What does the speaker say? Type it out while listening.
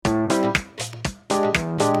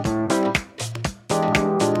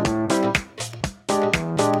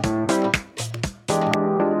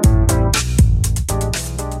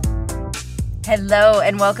Hello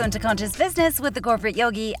and welcome to Conscious Business with the Corporate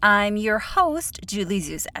Yogi. I'm your host, Julie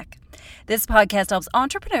Zuzak. This podcast helps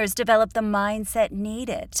entrepreneurs develop the mindset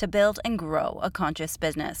needed to build and grow a conscious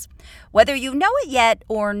business. Whether you know it yet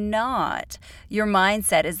or not, your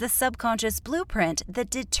mindset is the subconscious blueprint that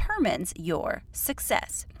determines your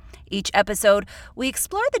success. Each episode, we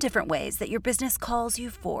explore the different ways that your business calls you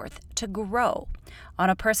forth to grow on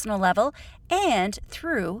a personal level and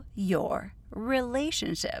through your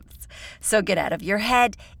relationships. So get out of your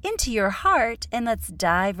head, into your heart, and let's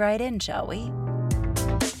dive right in, shall we?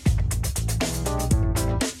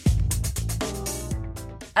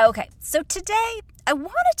 Okay, so today I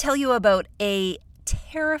want to tell you about a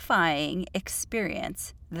terrifying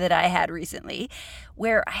experience that I had recently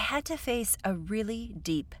where I had to face a really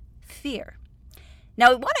deep fear.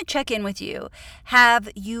 Now, I want to check in with you. Have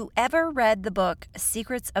you ever read the book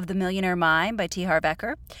Secrets of the Millionaire Mind by T. Harv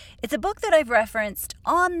Eker? It's a book that I've referenced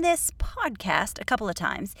on this podcast a couple of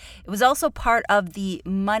times. It was also part of the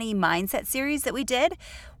Money Mindset series that we did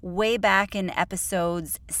way back in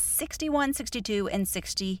episodes 61, 62, and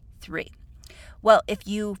 63. Well, if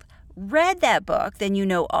you've read that book, then you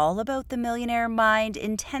know all about the Millionaire Mind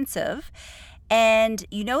Intensive. And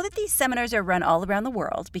you know that these seminars are run all around the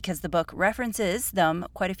world because the book references them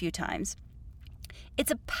quite a few times. It's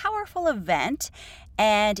a powerful event,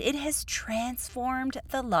 and it has transformed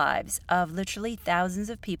the lives of literally thousands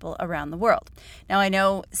of people around the world. Now, I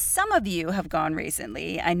know some of you have gone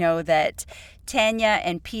recently. I know that Tanya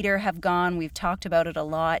and Peter have gone. We've talked about it a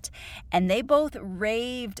lot, and they both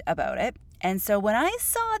raved about it. And so when I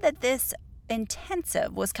saw that this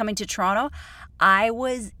intensive was coming to Toronto, I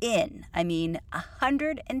was in.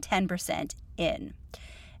 110% in.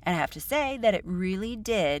 And I have to say that it really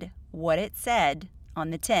did what it said on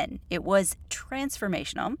the tin. It was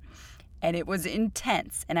transformational and it was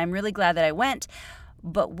intense. And I'm really glad that I went.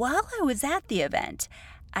 But while I was at the event,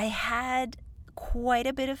 I had quite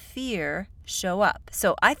a bit of fear show up.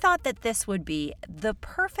 So I thought that this would be the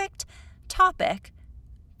perfect topic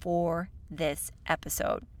for this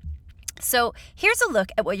episode. So here's a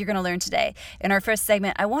look at what you're going to learn today. In our first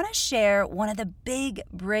segment, I want to share one of the big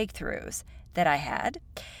breakthroughs that I had.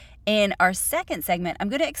 In our second segment, I'm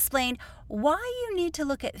going to explain why you need to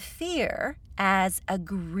look at fear as a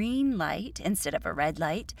green light instead of a red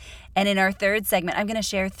light. And in our third segment, I'm going to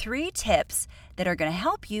share 3 tips that are going to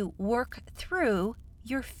help you work through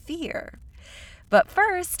your fear. But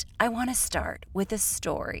first, I want to start with a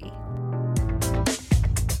story.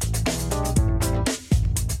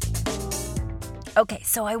 Okay,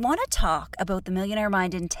 so I want to talk about the Millionaire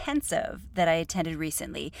Mind Intensive that I attended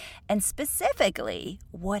recently, and specifically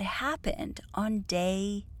what happened on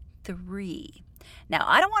day 3. Now,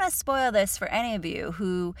 I don't want to spoil this for any of you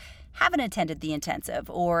who haven't attended the intensive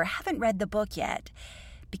or haven't read the book yet,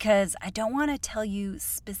 because I don't want to tell you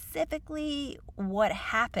specifically what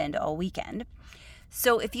happened all weekend.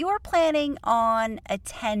 So if you are planning on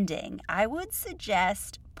attending, I would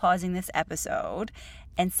suggest pausing this episode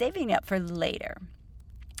and saving up for later.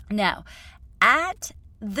 Now, at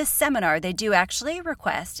the seminar, they do actually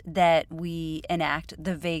request that we enact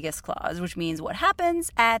the Vegas clause, which means what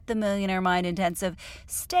happens at the Millionaire Mind Intensive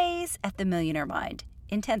stays at the Millionaire Mind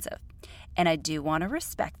Intensive. And I do want to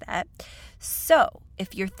respect that. So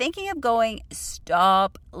if you're thinking of going,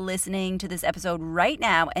 stop listening to this episode right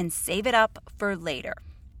now and save it up for later.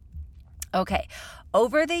 Okay,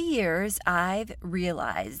 over the years, I've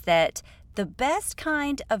realized that the best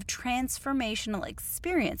kind of transformational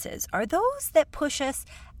experiences are those that push us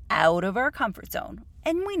out of our comfort zone.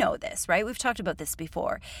 And we know this, right? We've talked about this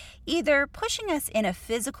before. Either pushing us in a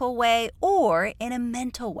physical way or in a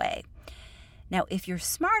mental way. Now, if you're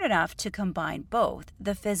smart enough to combine both,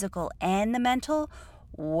 the physical and the mental,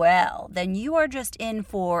 well, then you are just in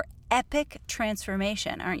for epic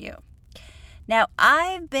transformation, aren't you? Now,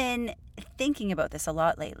 I've been thinking about this a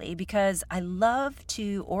lot lately because I love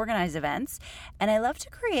to organize events and I love to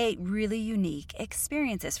create really unique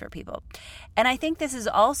experiences for people. And I think this has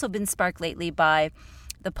also been sparked lately by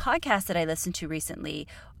the podcast that I listened to recently,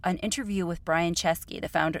 an interview with Brian Chesky,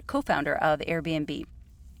 the co-founder of Airbnb.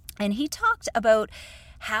 And he talked about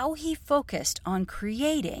how he focused on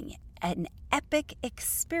creating an epic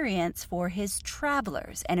experience for his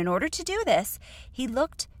travelers. And in order to do this, he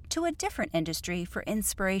looked to a different industry for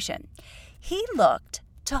inspiration. He looked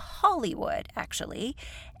to Hollywood, actually,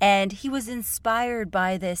 and he was inspired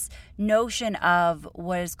by this notion of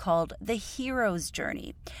what is called the hero's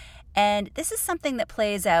journey. And this is something that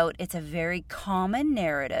plays out. It's a very common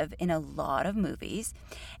narrative in a lot of movies.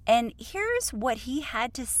 And here's what he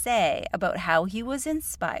had to say about how he was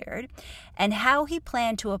inspired and how he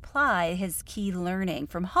planned to apply his key learning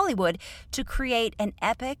from Hollywood to create an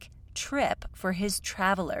epic trip for his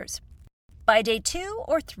travelers. By day 2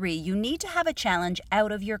 or 3, you need to have a challenge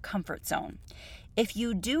out of your comfort zone. If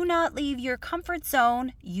you do not leave your comfort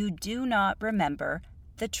zone, you do not remember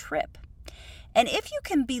the trip. And if you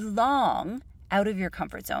can belong out of your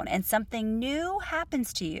comfort zone and something new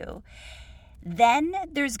happens to you, then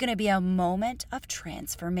there's going to be a moment of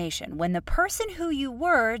transformation when the person who you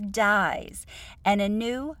were dies and a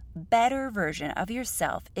new, better version of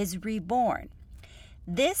yourself is reborn.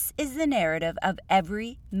 This is the narrative of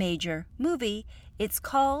every major movie. It's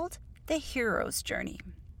called the hero's journey.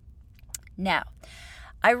 Now,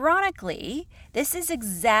 ironically, this is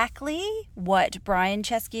exactly what Brian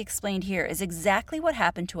Chesky explained here, is exactly what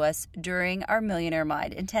happened to us during our Millionaire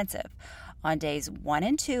Mind Intensive. On days 1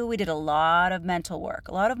 and 2, we did a lot of mental work,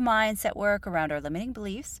 a lot of mindset work around our limiting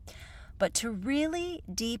beliefs. But to really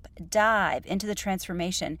deep dive into the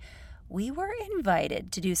transformation, we were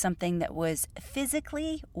invited to do something that was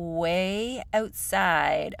physically way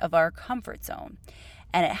outside of our comfort zone.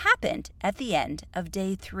 And it happened at the end of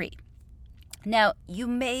day 3. Now, you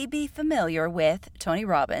may be familiar with Tony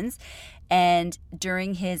Robbins, and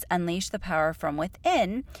during his Unleash the Power from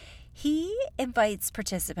Within, he invites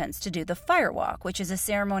participants to do the fire walk, which is a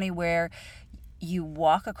ceremony where you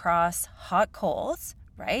walk across hot coals,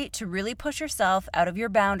 right, to really push yourself out of your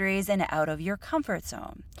boundaries and out of your comfort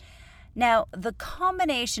zone. Now, the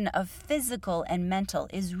combination of physical and mental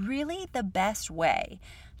is really the best way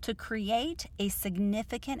to create a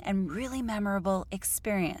significant and really memorable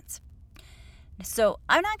experience. So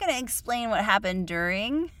I'm not going to explain what happened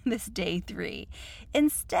during this day 3.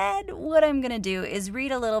 Instead, what I'm going to do is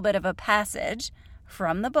read a little bit of a passage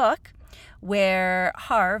from the book where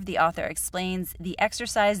Harv, the author, explains the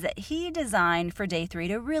exercise that he designed for day 3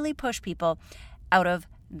 to really push people out of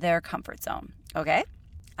their comfort zone. Okay?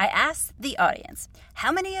 I asked the audience,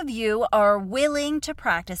 how many of you are willing to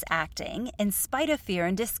practice acting in spite of fear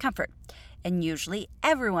and discomfort? And usually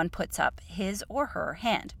everyone puts up his or her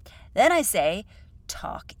hand. Then I say,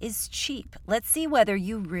 talk is cheap. Let's see whether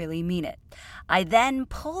you really mean it. I then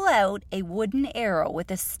pull out a wooden arrow with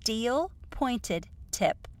a steel pointed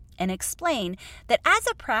tip and explain that as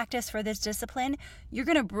a practice for this discipline, you're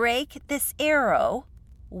going to break this arrow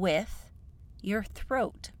with your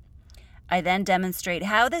throat. I then demonstrate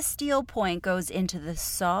how the steel point goes into the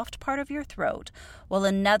soft part of your throat while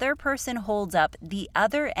another person holds up the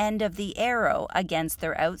other end of the arrow against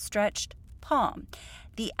their outstretched palm.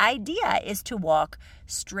 The idea is to walk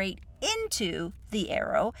straight into the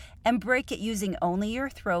arrow and break it using only your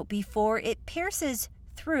throat before it pierces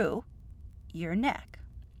through your neck.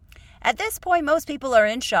 At this point, most people are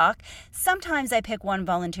in shock. Sometimes I pick one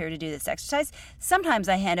volunteer to do this exercise. Sometimes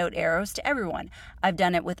I hand out arrows to everyone. I've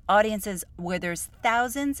done it with audiences where there's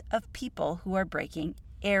thousands of people who are breaking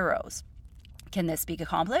arrows. Can this be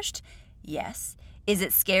accomplished? Yes. Is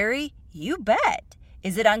it scary? You bet.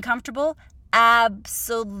 Is it uncomfortable?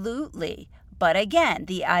 Absolutely. But again,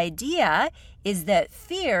 the idea is that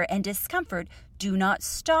fear and discomfort do not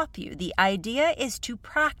stop you. The idea is to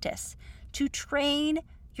practice, to train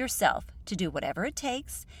yourself to do whatever it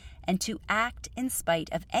takes and to act in spite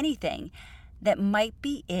of anything that might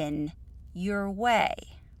be in your way.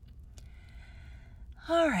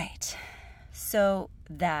 All right, so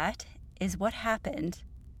that is what happened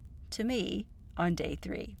to me on day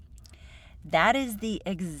 3. That is the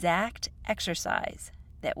exact exercise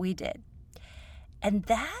that we did. And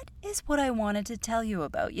that is what I wanted to tell you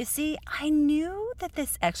about. You see, I knew that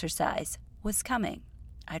this exercise was coming.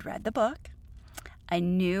 I'd read the book. I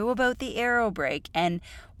knew about the arrow break, and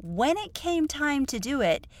when it came time to do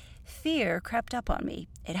it, fear crept up on me.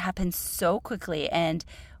 It happened so quickly, and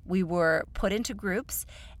we were put into groups.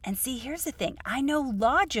 And see, here's the thing. I know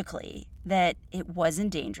logically that it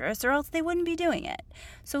wasn't dangerous, or else they wouldn't be doing it.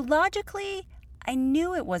 So logically, I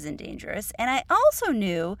knew it wasn't dangerous, and I also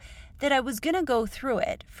knew that I was going to go through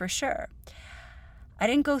it for sure. I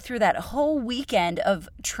didn't go through that whole weekend of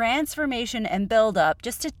transformation and build-up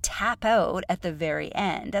just to tap out at the very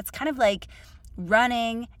end. That's kind of like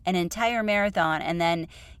running an entire marathon and then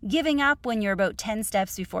giving up when you're about 10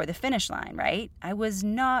 steps before the finish line, right? I was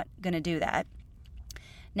not going to do that.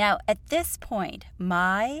 Now, at this point,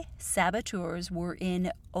 my saboteurs were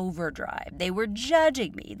in overdrive. They were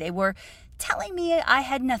judging me. They were telling me I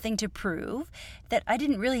had nothing to prove, that I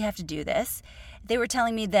didn't really have to do this. They were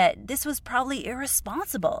telling me that this was probably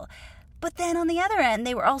irresponsible. But then on the other end,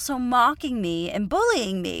 they were also mocking me and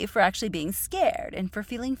bullying me for actually being scared and for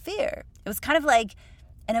feeling fear. It was kind of like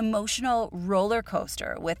an emotional roller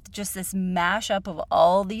coaster with just this mashup of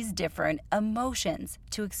all these different emotions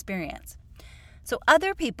to experience. So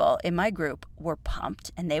other people in my group were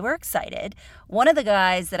pumped and they were excited. One of the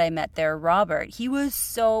guys that I met there, Robert, he was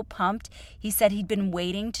so pumped. He said he'd been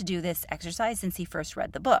waiting to do this exercise since he first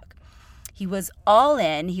read the book. He was all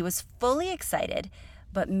in. He was fully excited.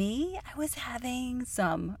 But me, I was having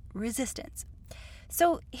some resistance.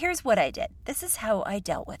 So here's what I did. This is how I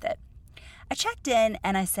dealt with it. I checked in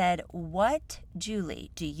and I said, what,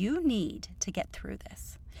 Julie, do you need to get through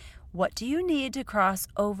this? What do you need to cross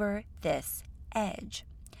over this edge?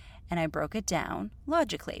 And I broke it down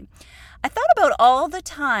logically. I thought about all the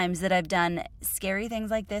times that I've done scary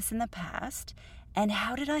things like this in the past and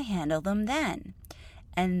how did I handle them then?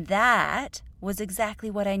 And that was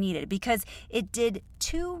exactly what I needed because it did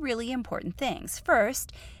two really important things.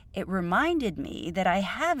 First, it reminded me that I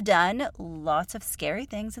have done lots of scary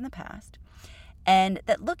things in the past and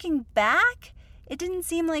that looking back, it didn't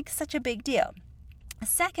seem like such a big deal.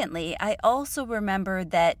 Secondly, I also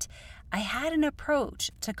remembered that I had an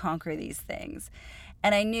approach to conquer these things.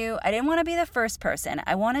 And I knew I didn't want to be the first person.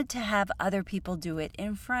 I wanted to have other people do it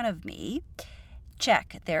in front of me.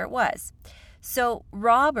 Check, there it was. So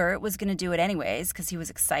Robert was going to do it anyways because he was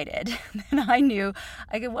excited. And I knew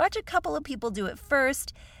I could watch a couple of people do it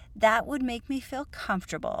first. That would make me feel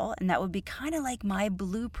comfortable. And that would be kind of like my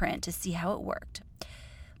blueprint to see how it worked.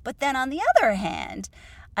 But then on the other hand,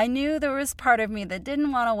 I knew there was part of me that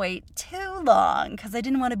didn't want to wait too long because I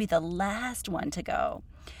didn't want to be the last one to go.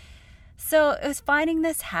 So it was finding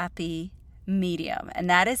this happy medium, and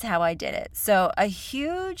that is how I did it. So a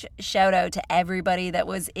huge shout out to everybody that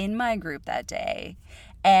was in my group that day,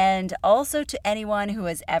 and also to anyone who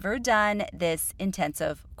has ever done this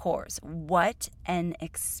intensive course. What an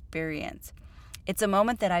experience. It's a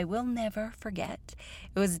moment that I will never forget.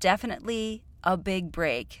 It was definitely a big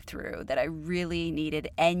breakthrough that I really needed.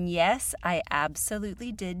 And yes, I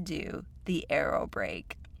absolutely did do the arrow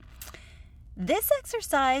break. This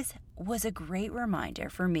exercise was a great reminder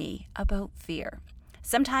for me about fear.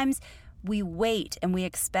 Sometimes we wait and we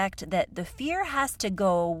expect that the fear has to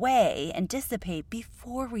go away and dissipate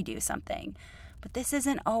before we do something. But this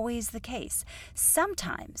isn't always the case.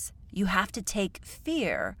 Sometimes you have to take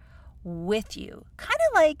fear with you, kind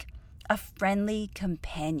of like a friendly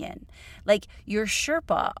companion, like your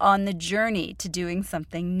Sherpa on the journey to doing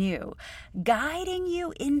something new, guiding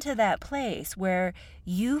you into that place where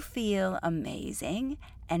you feel amazing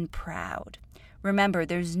and proud. Remember,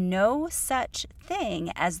 there's no such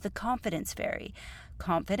thing as the confidence fairy.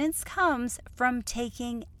 Confidence comes from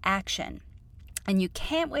taking action. And you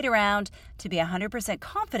can't wait around to be 100%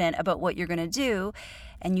 confident about what you're going to do.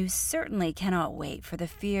 And you certainly cannot wait for the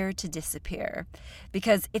fear to disappear.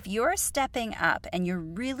 Because if you're stepping up and you're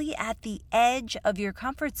really at the edge of your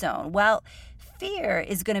comfort zone, well, fear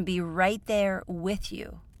is going to be right there with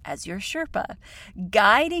you as your Sherpa,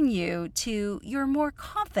 guiding you to your more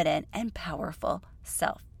confident and powerful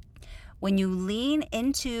self. When you lean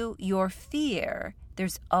into your fear,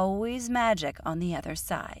 there's always magic on the other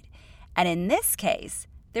side. And in this case,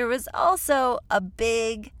 there was also a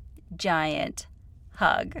big, giant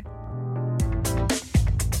hug.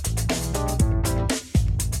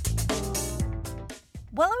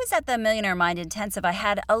 While I was at the Millionaire Mind Intensive, I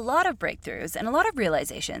had a lot of breakthroughs and a lot of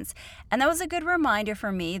realizations. And that was a good reminder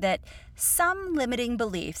for me that some limiting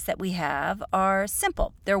beliefs that we have are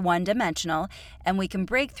simple. They're one-dimensional, and we can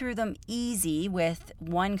break through them easy with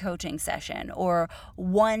one coaching session or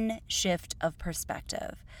one shift of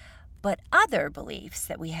perspective. But other beliefs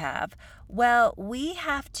that we have, well, we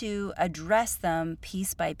have to address them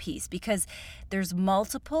piece by piece because there's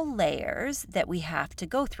multiple layers that we have to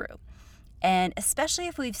go through. And especially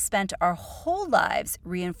if we've spent our whole lives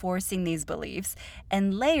reinforcing these beliefs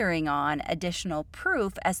and layering on additional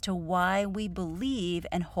proof as to why we believe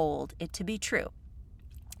and hold it to be true.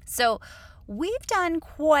 So we've done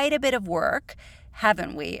quite a bit of work,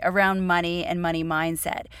 haven't we, around money and money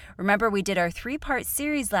mindset. Remember, we did our 3-part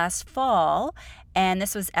series last fall, and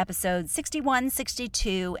this was episodes 61,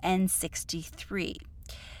 62, and 63.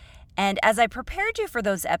 And as I prepared you for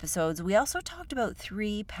those episodes, we also talked about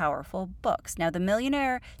 3 powerful books. Now,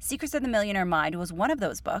 Secrets of the Millionaire Mind was one of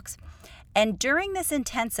those books. And during this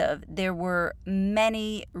intensive, there were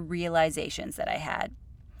many realizations that I had.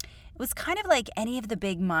 It was kind of like any of the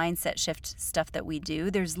big mindset shift stuff that we do.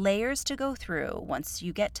 There's layers to go through once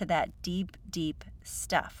you get to that deep, deep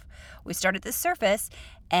stuff. We start at the surface,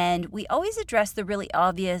 and we always address the really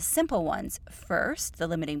obvious, simple ones first, the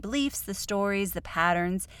limiting beliefs, the stories, the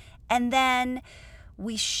patterns, And then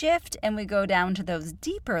we shift and we go down to those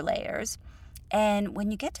deeper layers. And when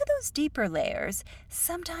you get to those deeper layers,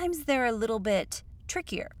 sometimes they're a little bit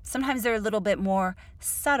trickier. Sometimes they're a little bit more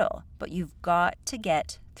subtle, but you've got to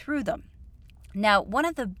get through them. Now, one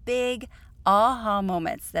of the big aha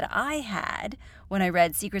moments that I had when I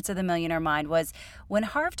read Secrets of the Millionaire Mind was when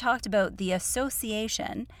Harv talked about the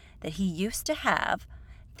association that he used to have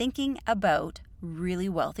thinking about really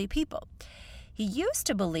wealthy people. He used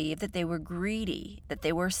to believe that they were greedy, that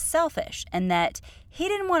they were selfish, and that he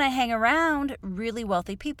didn't want to hang around really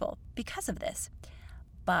wealthy people because of this.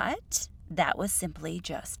 But that was simply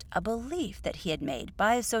just a belief that he had made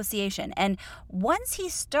by association. And once he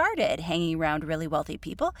started hanging around really wealthy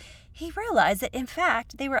people, he realized that, in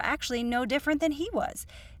fact, they were actually no different than he was.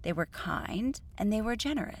 They were kind and they were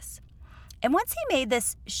generous. And once he made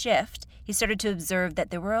this shift, he started to observe that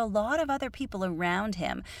there were a lot of other people around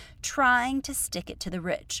him trying to stick it to the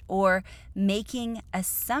rich or making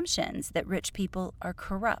assumptions that rich people are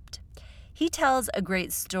corrupt. He tells a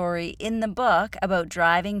great story in the book about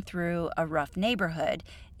driving through a rough neighborhood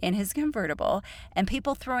in his convertible and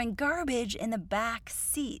people throwing garbage in the back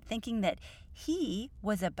seat, thinking that he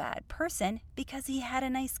was a bad person because he had a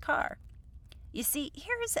nice car. You see,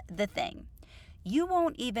 here's the thing. You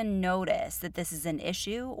won't even notice that this is an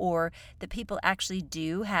issue or that people actually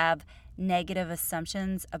do have negative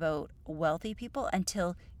assumptions about wealthy people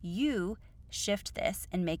until you shift this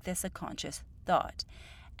and make this a conscious thought.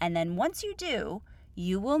 And then once you do,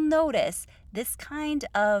 you will notice this kind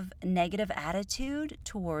of negative attitude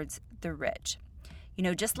towards the rich. You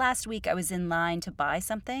know, just last week I was in line to buy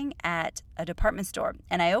something at a department store,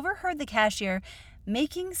 and I overheard the cashier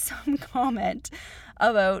making some comment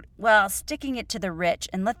about, well, sticking it to the rich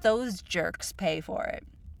and let those jerks pay for it.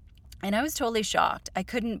 And I was totally shocked. I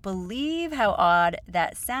couldn't believe how odd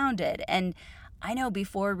that sounded. And I know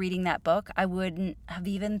before reading that book, I wouldn't have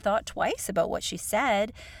even thought twice about what she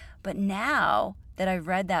said. But now that I've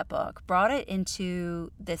read that book, brought it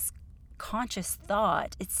into this conscious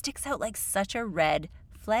thought, it sticks out like such a red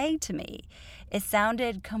flag to me. It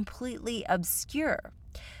sounded completely obscure.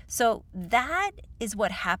 So that is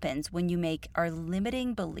what happens when you make our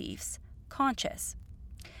limiting beliefs conscious.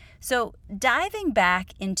 So diving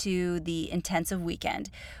back into the intensive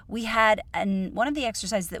weekend, we had one of the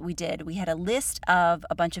exercises that we did, we had a list of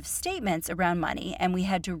a bunch of statements around money, and we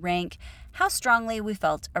had to rank how strongly we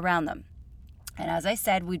felt around them. And as I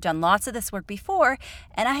said, we've done lots of this work before,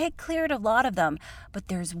 and I had cleared a lot of them, but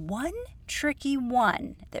there's one tricky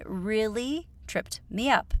one that really tripped me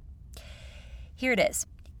up. Here it is.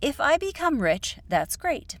 If I become rich, that's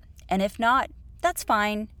great. And if not, that's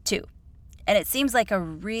fine too. And it seems like a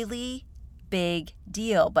really big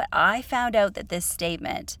deal, but I found out that this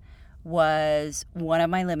statement was one of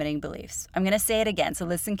my limiting beliefs. I'm going to say it again, so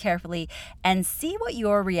listen carefully and see what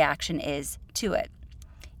your reaction is to it.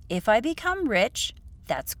 If I become rich,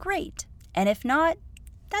 that's great. And if not,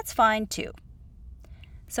 that's fine too.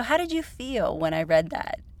 So how did you feel when I read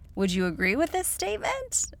that? Would you agree with this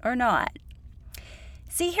statement or not?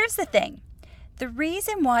 See, here's the thing. The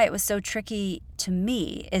reason why it was so tricky to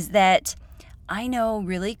me is that I know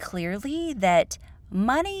really clearly that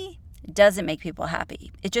money doesn't make people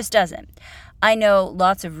happy. It just doesn't. I know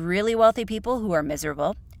lots of really wealthy people who are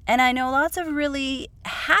miserable, and I know lots of really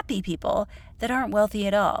happy people that aren't wealthy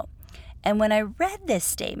at all. And when I read this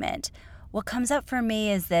statement, what comes up for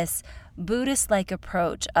me is this Buddhist-like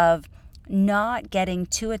approach of not getting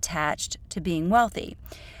too attached to being wealthy.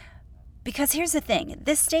 Because here's the thing,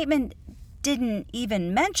 this statement didn't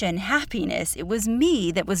even mention happiness. It was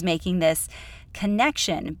me that was making this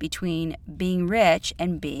connection between being rich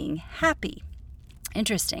and being happy.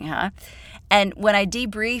 Interesting, huh? And when I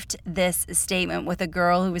debriefed this statement with a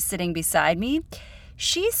girl who was sitting beside me,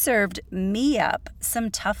 she served me up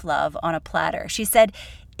some tough love on a platter. She said,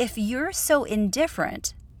 if you're so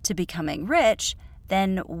indifferent to becoming rich,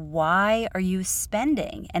 then why are you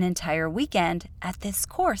spending an entire weekend at this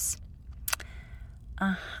course?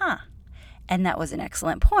 And that was an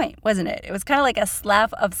excellent point, wasn't it? It was kind of like a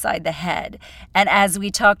slap upside the head. And as we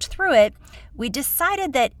talked through it, we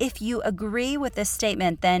decided that if you agree with this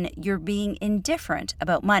statement, then you're being indifferent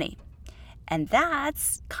about money. And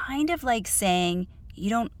that's kind of like saying you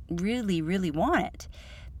don't really want it,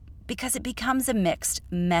 because it becomes a mixed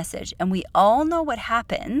message. And we all know what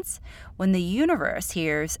happens when the universe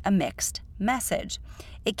hears a mixed message.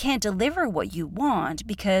 It can't deliver what you want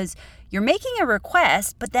because you're making a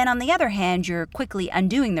request, but then on the other hand, you're quickly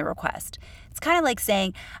undoing the request. It's kind of like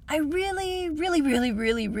saying, I really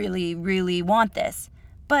want this,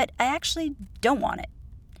 but I actually don't want it.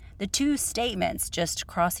 The two statements just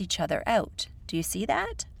cross each other out. Do you see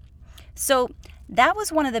that? So that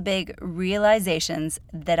was one of the big realizations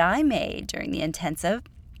that I made during the intensive.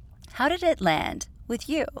 How did it land with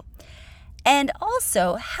you? And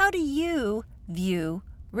also, how do you view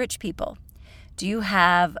rich people? Do you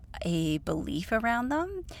have a belief around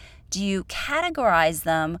them? Do you categorize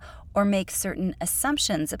them or make certain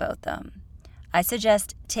assumptions about them? I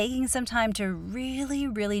suggest taking some time to really,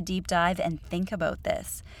 really deep dive and think about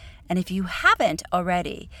this. And if you haven't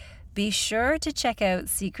already, be sure to check out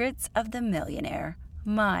Secrets of the Millionaire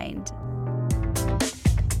Mind.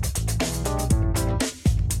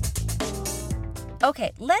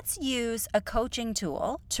 Okay, let's use a coaching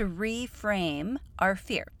tool to reframe our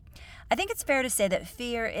fear. I think it's fair to say that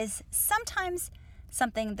fear is sometimes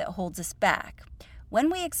something that holds us back. When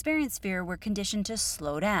we experience fear, we're conditioned to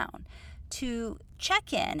slow down, to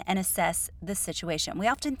check in and assess the situation. We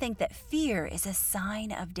often think that fear is a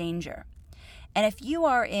sign of danger. And if you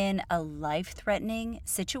are in a life-threatening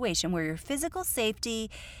situation where your physical safety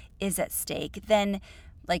is at stake, then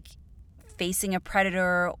like facing a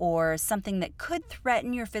predator or something that could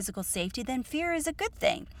threaten your physical safety, then fear is a good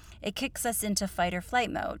thing. It kicks us into fight or flight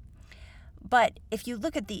mode. But if you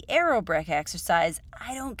look at the aerobrick exercise,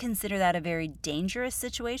 I don't consider that a very dangerous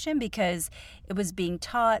situation because it was being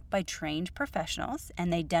taught by trained professionals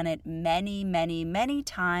and they'd done it many, many, many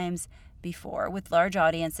times before with large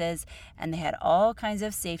audiences, and they had all kinds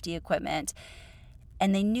of safety equipment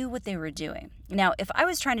and they knew what they were doing. Now, if I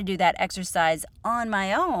was trying to do that exercise on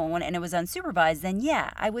my own and it was unsupervised, then yeah,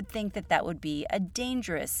 I would think that that would be a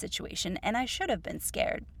dangerous situation and I should have been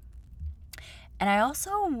scared. And I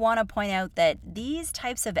also want to point out that these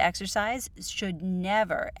types of exercise should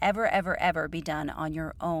never, ever, ever, ever be done on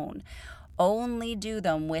your own. Only do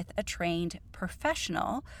them with a trained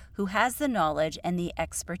professional who has the knowledge and the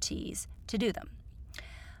expertise to do them.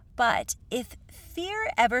 But if fear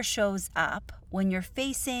ever shows up when you're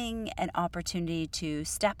facing an opportunity to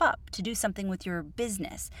step up, to do something with your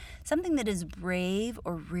business, something that is brave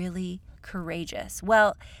or really courageous,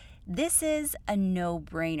 well, this is a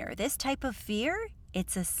no-brainer. This type of fear,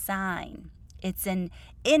 it's a sign. It's an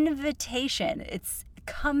invitation. It's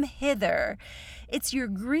come hither. It's your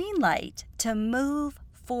green light to move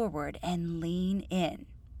forward and lean in,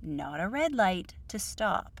 not a red light to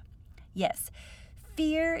stop. Yes,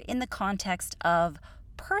 fear in the context of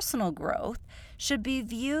personal growth should be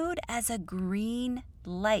viewed as a green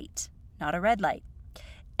light, not a red light.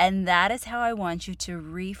 And that is how I want you to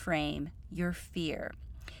reframe your fear.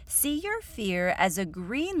 See your fear as a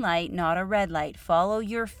green light, not a red light. Follow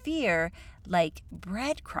your fear like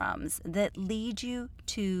breadcrumbs that lead you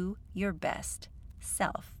to your best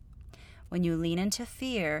self. When you lean into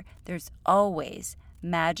fear, there's always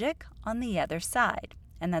magic on the other side.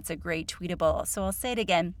 And that's a great tweetable. So I'll say it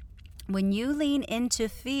again. When you lean into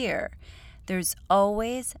fear, there's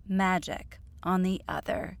always magic on the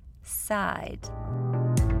other side.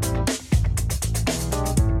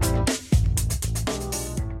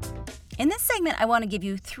 In this segment, I want to give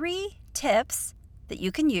you 3 tips that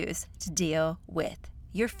you can use to deal with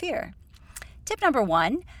your fear. Tip number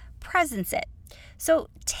 1, presence it. So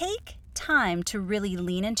take time to really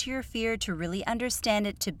lean into your fear, to really understand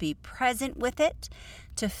it, to be present with it,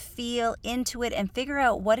 to feel into it and figure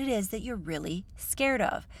out what it is that you're really scared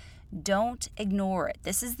of. Don't ignore it.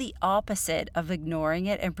 This is the opposite of ignoring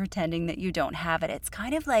it and pretending that you don't have it. It's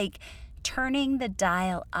kind of like turning the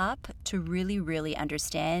dial up to really, really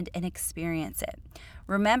understand and experience it.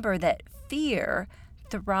 Remember that fear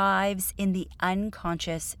thrives in the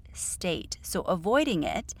unconscious state. So avoiding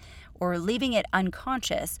it or leaving it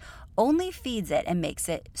unconscious only feeds it and makes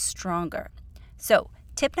it stronger. So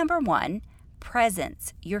tip number 1,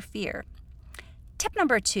 presence your fear. Tip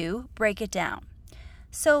number 2, break it down.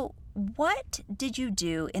 So what did you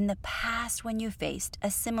do in the past when you faced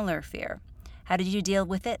a similar fear? How did you deal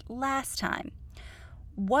with it last time?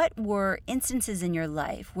 What were instances in your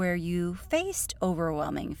life where you faced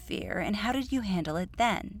overwhelming fear, and how did you handle it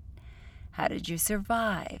then? How did you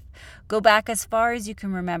survive? Go back as far as you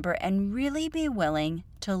can remember and really be willing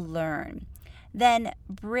to learn. Then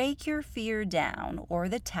break your fear down or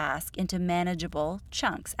the task into manageable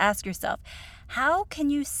chunks. Ask yourself, how can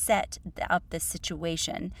you set up this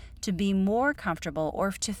situation to be more comfortable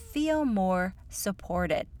or to feel more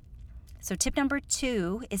supported? So tip number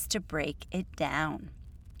 2 is to break it down.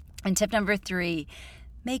 And tip number 3,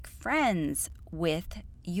 make friends with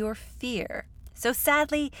your fear. So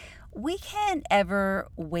sadly, we can't ever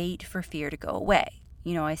wait for fear to go away.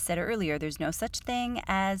 You know, I said earlier, there's no such thing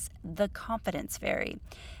as the confidence fairy.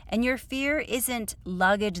 And your fear isn't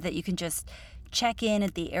luggage that you can just check in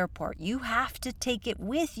at the airport. You have to take it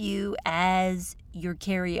with you as your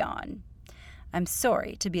carry-on. I'm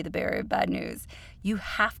sorry to be the bearer of bad news. You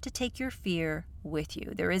have to take your fear with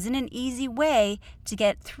you. There isn't an easy way to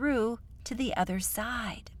get through to the other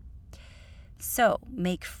side. So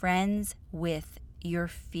make friends with your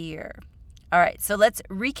fear. All right, so let's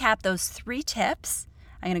recap those 3 tips.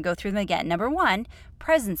 I'm going to go through them again. Number 1,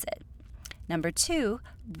 presence it. Number 2,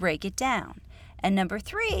 break it down. And number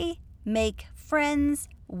 3, make friends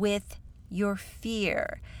with your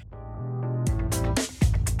fear.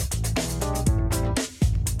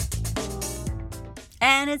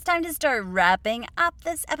 And it's time to start wrapping up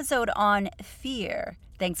this episode on fear.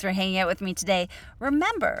 Thanks for hanging out with me today.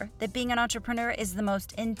 Remember that being an entrepreneur is the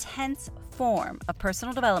most intense form of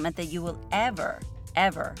personal development that you will ever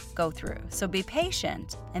go through. So be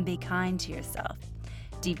patient and be kind to yourself.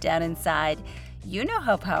 Deep down inside, you know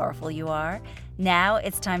how powerful you are. Now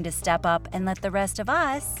it's time to step up and let the rest of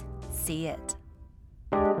us see it.